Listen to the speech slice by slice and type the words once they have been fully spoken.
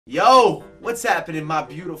Yo, what's happening, my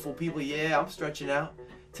beautiful people? Yeah, I'm stretching out.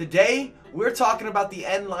 Today, we're talking about the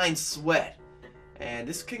end-line sweat. And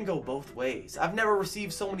this can go both ways. I've never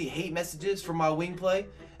received so many hate messages for my wing play,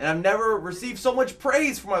 and I've never received so much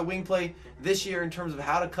praise for my wing play this year in terms of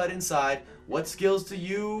how to cut inside, what skills to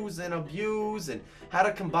use and abuse, and how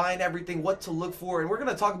to combine everything, what to look for. And we're going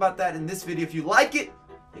to talk about that in this video. If you like it,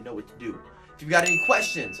 you know what to do. If you've got any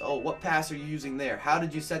questions, what pass are you using there? How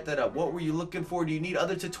did you set that up? What were you looking for? Do you need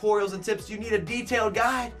other tutorials and tips? Do you need a detailed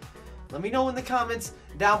guide? Let me know in the comments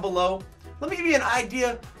down below. Let me give you an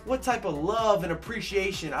idea what type of love and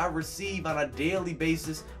appreciation I receive on a daily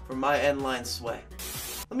basis from my end-line sweat.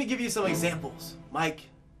 Let me give you some examples. Mike,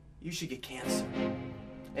 you should get cancer.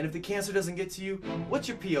 And if the cancer doesn't get to you, what's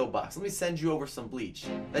your P.O. box? Let me send you over some bleach.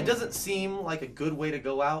 That doesn't seem like a good way to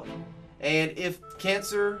go out. And if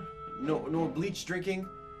cancer nor bleach drinking,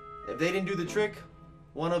 if they didn't do the trick,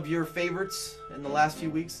 one of your favorites in the last few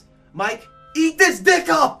weeks, Mike, eat this dick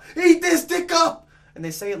up! Eat this dick up! And they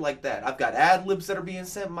say it like that. I've got ad libs that are being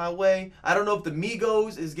sent my way. I don't know if the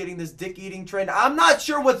Migos is getting this dick eating trend. I'm not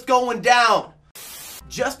sure what's going down.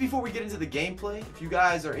 Just before we get into the gameplay, if you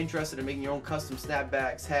guys are interested in making your own custom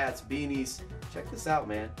snapbacks, hats, beanies, check this out,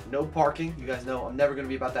 man. No parking. You guys know I'm never going to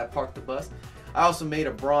be about that park the bus. I also made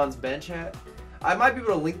a bronze bench hat. I might be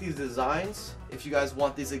able to link these designs. If you guys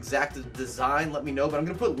want this exact design, let me know. But I'm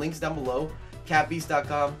going to put links down below.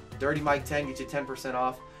 Catbeast.com, DirtyMike10, get you 10%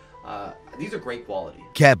 off. These are great quality.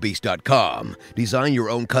 Catbeast.com, design your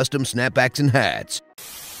own custom snapbacks and hats.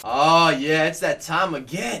 Oh yeah, it's that time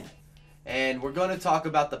again. And we're going to talk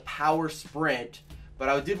about the power sprint. But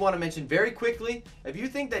I did want to mention very quickly, if you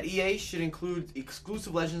think that EA should include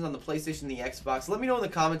exclusive legends on the PlayStation and the Xbox, let me know in the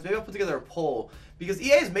comments. Maybe I'll put together a poll. Because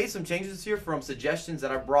EA has made some changes here from suggestions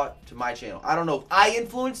that I brought to my channel. I don't know if I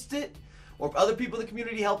influenced it or if other people in the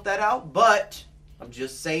community helped that out, but I'm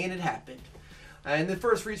just saying it happened. And the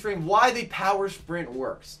first freeze frame, why the power sprint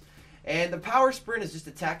works. And the power sprint is just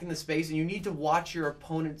attacking the space, and you need to watch your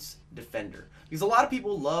opponent's defender. Because a lot of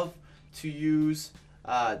people love to use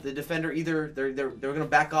the defender. Either they're going to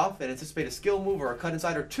back off and anticipate a skill move or a cut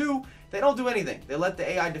inside, or two, they don't do anything. They let the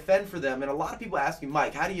AI defend for them. And a lot of people ask me,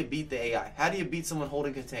 Mike, how do you beat the AI? How do you beat someone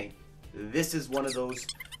holding contain? This is one of those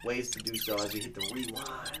ways to do so as you hit the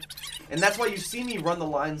rewind. And that's why you see me run the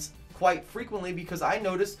lines quite frequently, because I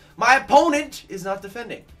notice my opponent is not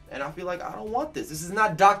defending. And I feel like I don't want this. This is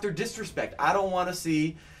not Dr. Disrespect. I don't want to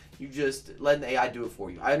see you just letting the AI do it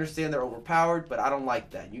for you. I understand they're overpowered, but I don't like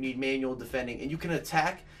that. You need manual defending, and you can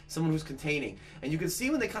attack someone who's containing. And you can see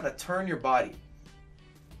when they kind of turn your body.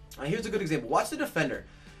 Here's a good example. Watch the defender.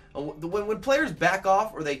 When players back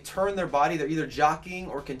off or they turn their body, they're either jockeying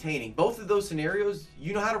or containing. Both of those scenarios,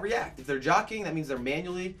 you know how to react. If they're jockeying, that means they're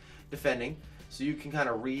manually defending. So you can kind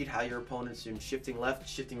of read how your opponent's shifting left,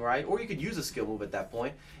 shifting right, or you could use a skill move at that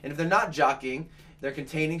point. And if they're not jockeying, they're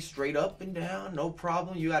containing straight up and down, no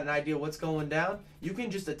problem. You got an idea what's going down. You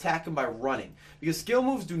can just attack them by running, because skill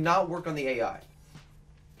moves do not work on the AI.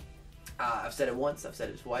 I've said it once, I've said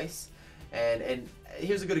it twice. And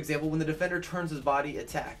here's a good example. When the defender turns his body,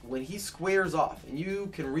 attack. When he squares off, and you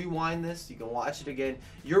can rewind this, you can watch it again,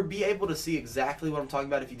 you'll be able to see exactly what I'm talking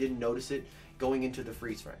about if you didn't notice it going into the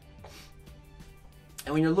freeze frame.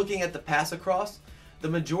 And when you're looking at the pass across, the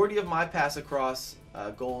majority of my pass across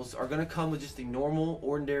goals are going to come with just the normal,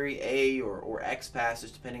 ordinary A or X pass,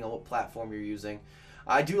 just depending on what platform you're using.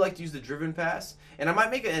 I do like to use the driven pass, and I might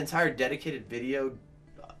make an entire dedicated video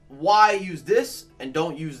why use this and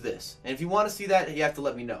don't use this. And if you want to see that, you have to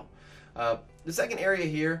let me know. The second area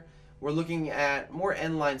here, we're looking at more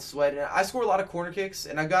end-line sweat. And I score a lot of corner kicks,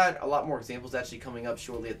 and I got a lot more examples actually coming up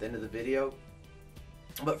shortly at the end of the video.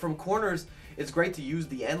 But from corners, it's great to use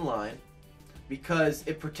the end line because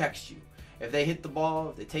it protects you. If they hit the ball,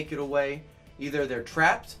 if they take it away, either they're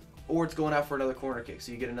trapped or it's going out for another corner kick.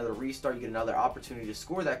 So you get another restart, you get another opportunity to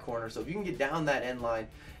score that corner. So if you can get down that end line,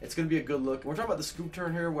 it's going to be a good look. And we're talking about the scoop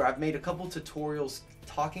turn here, where I've made a couple tutorials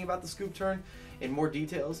talking about the scoop turn in more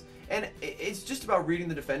details. And it's just about reading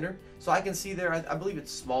the defender. So I can see there, I believe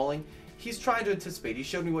it's Smalling. He's trying to anticipate. He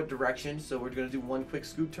showed me what direction. So we're going to do one quick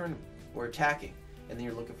scoop turn. We're attacking. And then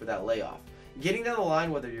you're looking for that layoff. Getting down the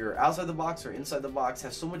line, whether you're outside the box or inside the box,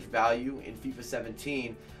 has so much value in FIFA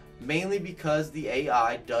 17, mainly because the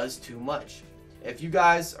AI does too much. If you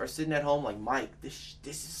guys are sitting at home like, Mike, this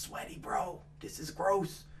is sweaty, bro. This is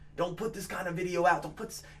gross. Don't put this kind of video out. Don't put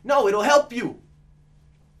this. No, it'll help you.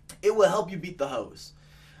 It will help you beat the hoes.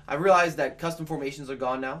 I realize that custom formations are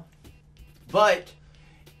gone now, but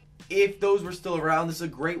if those were still around, this is a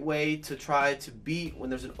great way to try to beat when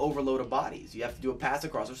there's an overload of bodies. You have to do a pass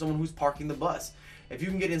across, or someone who's parking the bus. If you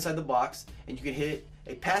can get inside the box and you can hit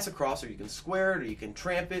a pass across, or you can square it, or you can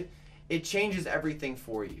tramp it. It changes everything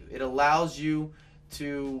for you. It allows you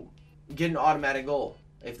to get an automatic goal.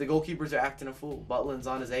 If the goalkeepers are acting a fool, Butlin's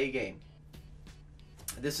on his A game.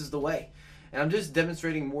 This is the way. And I'm just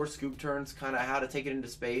demonstrating more scoop turns, kind of how to take it into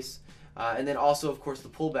space. And then also, of course, the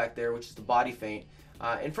pullback there, which is the body feint.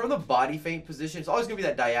 And from the body feint position, it's always going to be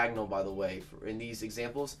that diagonal, by the way, in these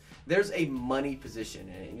examples. There's a money position,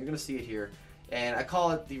 and you're going to see it here. And I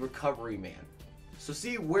call it the recovery man. So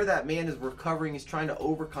see where that man is recovering, he's trying to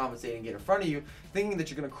overcompensate and get in front of you, thinking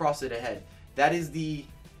that you're going to cross it ahead. That is the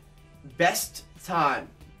best time,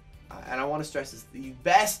 and I want to stress this, the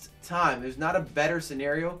best time. There's not a better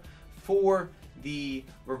scenario for the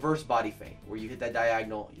reverse body feint, where you hit that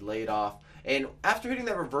diagonal, you lay it off. And after hitting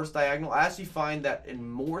that reverse diagonal, I actually find that in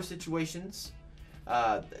more situations,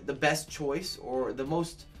 the best choice, or the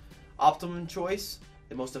most optimum choice,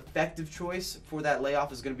 the most effective choice for that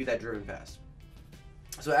layoff is going to be that driven pass.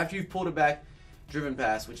 So after you've pulled it back, driven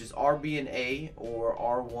pass, which is RB and A or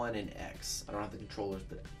R1 and X. I don't have the controllers,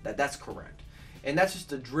 but that's correct. And that's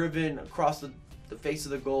just a driven across the face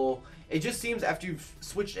of the goal. It just seems after you've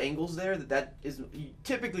switched angles there that is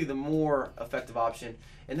typically the more effective option.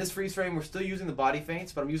 In this freeze frame, we're still using the body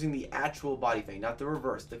feints, but I'm using the actual body feint, not the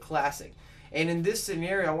reverse, the classic. And in this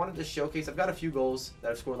scenario, I wanted to showcase, I've got a few goals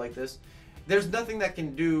that I've scored like this. There's nothing that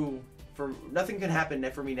can nothing can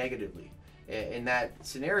happen for me negatively in that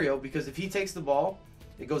scenario, because if he takes the ball,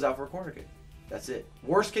 it goes out for a corner kick. That's it.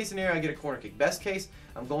 Worst case scenario, I get a corner kick. Best case,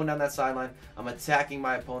 I'm going down that sideline, I'm attacking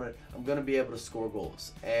my opponent, I'm going to be able to score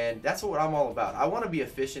goals. And that's what I'm all about. I want to be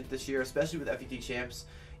efficient this year, especially with FUT Champs.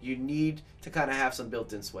 You need to kind of have some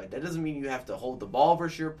built-in sweat. That doesn't mean you have to hold the ball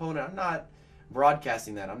versus your opponent. I'm not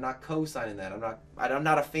broadcasting that. I'm not co-signing that. I'm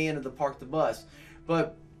not a fan of the park the bus.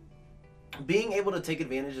 But being able to take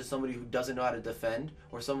advantage of somebody who doesn't know how to defend,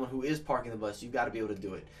 or someone who is parking the bus, you've got to be able to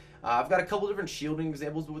do it. I've got a couple different shielding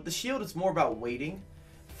examples, but with the shield, it's more about waiting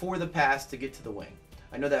for the pass to get to the wing.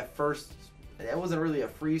 I know that wasn't really a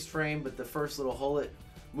freeze frame, but the first little hullet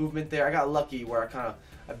movement there, I got lucky where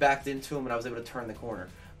I backed into him and I was able to turn the corner.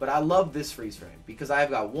 But I love this freeze frame because I've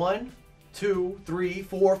got 1, 2, 3,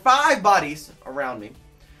 4, 5 bodies around me.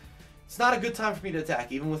 It's not a good time for me to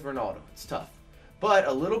attack, even with Ronaldo. It's tough. But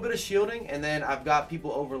a little bit of shielding, and then I've got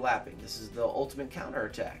people overlapping. This is the ultimate counter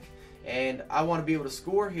attack. And I want to be able to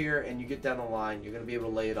score here, and you get down the line, you're going to be able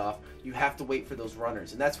to lay it off. You have to wait for those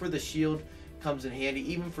runners, and that's where the shield comes in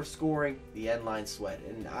handy, even for scoring the end line sweat.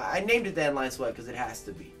 And I named it the end line sweat because it has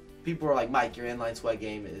to be. People are like, Mike, your end line sweat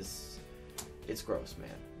game it's gross, man.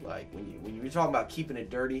 Like, when you're talking about keeping it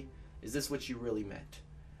dirty, is this what you really meant?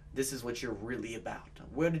 This is what you're really about.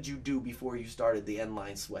 What did you do before you started the end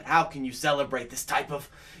line sweat? How can you celebrate this type of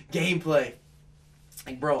gameplay?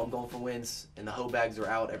 Like, bro, I'm going for wins, and the hoe bags are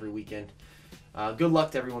out every weekend. Good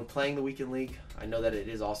luck to everyone playing the weekend league. I know that it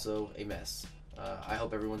is also a mess. I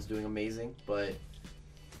hope everyone's doing amazing, but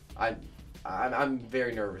I'm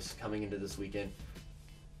very nervous coming into this weekend.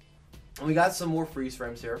 And we got some more freeze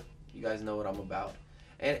frames here. You guys know what I'm about.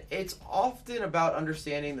 And it's often about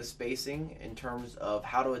understanding the spacing in terms of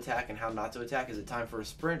how to attack and how not to attack. Is it time for a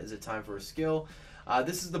sprint? Is it time for a skill?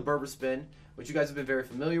 This is the Berba spin, which you guys have been very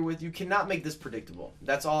familiar with. You cannot make this predictable.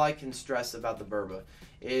 That's all I can stress about the Berba,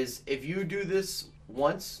 is if you do this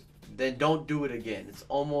once, then don't do it again. It's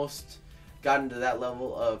almost gotten to that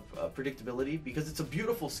level of predictability, because it's a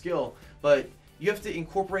beautiful skill, but you have to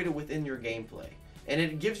incorporate it within your gameplay. And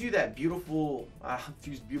it gives you that beautiful, I've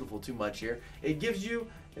used beautiful too much here, it gives you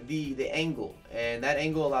the angle, and that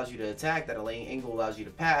angle allows you to attack, that angle allows you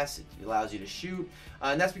to pass, it allows you to shoot,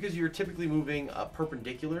 and that's because you're typically moving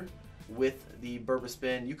perpendicular with the Berba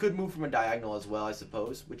spin. You could move from a diagonal as well, I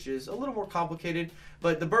suppose, which is a little more complicated,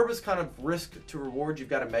 but the Berba's kind of risk to reward, you've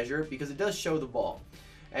got to measure it, because it does show the ball.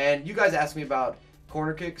 And you guys asked me about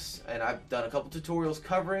corner kicks, and I've done a couple tutorials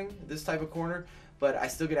covering this type of corner, but I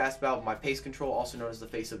still get asked about my pace control, also known as the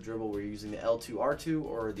face-up dribble, where you're using the L2-R2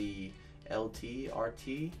 or the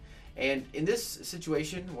LT-RT. And in this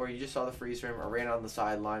situation, where you just saw the freeze frame, I ran on the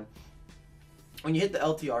sideline, when you hit the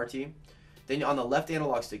LT-RT, then on the left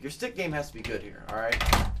analog stick, your stick game has to be good here, all right?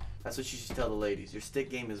 That's what you should tell the ladies. Your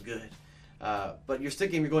stick game is good. But your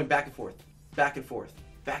stick game, you're going back and forth, back and forth,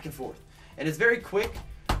 back and forth. And it's very quick,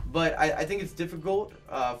 but I think it's difficult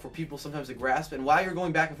for people sometimes to grasp. And while you're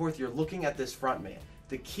going back and forth, you're looking at this front man.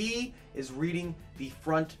 The key is reading the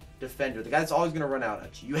front defender, the guy that's always going to run out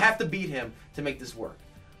at you. You have to beat him to make this work.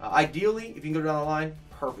 Ideally, if you can go down the line,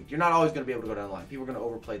 perfect. You're not always going to be able to go down the line. People are going to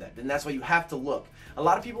overplay that. And that's why you have to look. A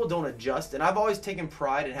lot of people don't adjust, and I've always taken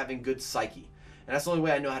pride in having good psyche. And that's the only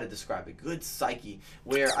way I know how to describe it. Good psyche,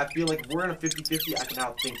 where I feel like if we're in a 50-50, I can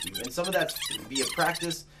outthink you. And some of that's via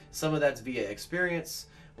practice, some of that's via experience,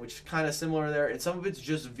 which is kind of similar there, and some of it's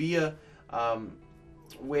just via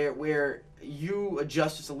where you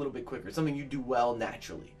adjust just a little bit quicker. It's something you do well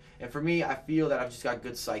naturally. And for me, I feel that I've just got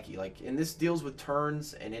good psyche. Like, and this deals with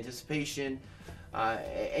turns and anticipation,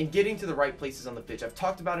 and getting to the right places on the pitch. I've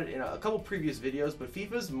talked about it in a couple previous videos, but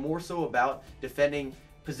FIFA's more so about defending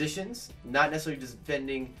positions, not necessarily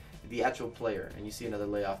defending the actual player. And you see another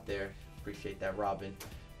layoff there. Appreciate that, Robin.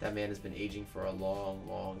 That man has been aging for a long,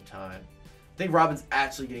 long time. I think Robin's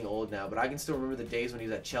actually getting old now, but I can still remember the days when he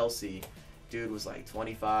was at Chelsea. Dude was like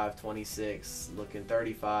 25, 26, looking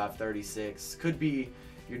 35, 36. Could be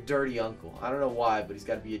your dirty uncle. I don't know why, but he's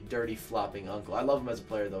got to be a dirty flopping uncle. I love him as a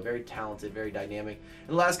player, though. Very talented, very dynamic. And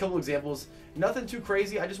the last couple examples, nothing too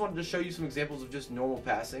crazy. I just wanted to show you some examples of just normal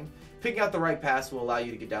passing. Picking out the right pass will allow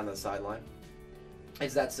you to get down to the sideline.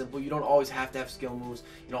 It's that simple. You don't always have to have skill moves.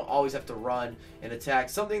 You don't always have to run and attack.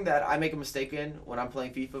 Something that I make a mistake in when I'm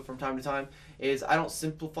playing FIFA from time to time is I don't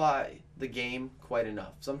simplify the game quite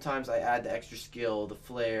enough. Sometimes I add the extra skill, the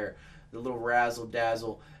flair, the little razzle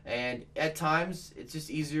dazzle, and at times it's just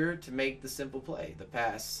easier to make the simple play, the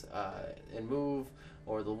pass and move,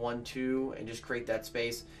 or the 1-2, and just create that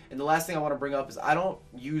space. And the last thing I want to bring up is I don't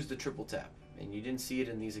use the triple tap, and you didn't see it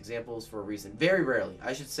in these examples for a reason. Very rarely.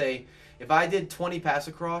 I should say if I did 20 pass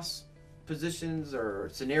across positions or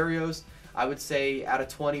scenarios, I would say out of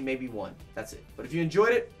 20, maybe 1. That's it. But if you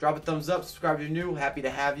enjoyed it, drop a thumbs up, subscribe if you're new. Happy to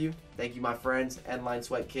have you. Thank you, my friends. Endline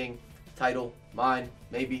Sweat King. Title, mine,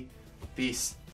 maybe. Peace.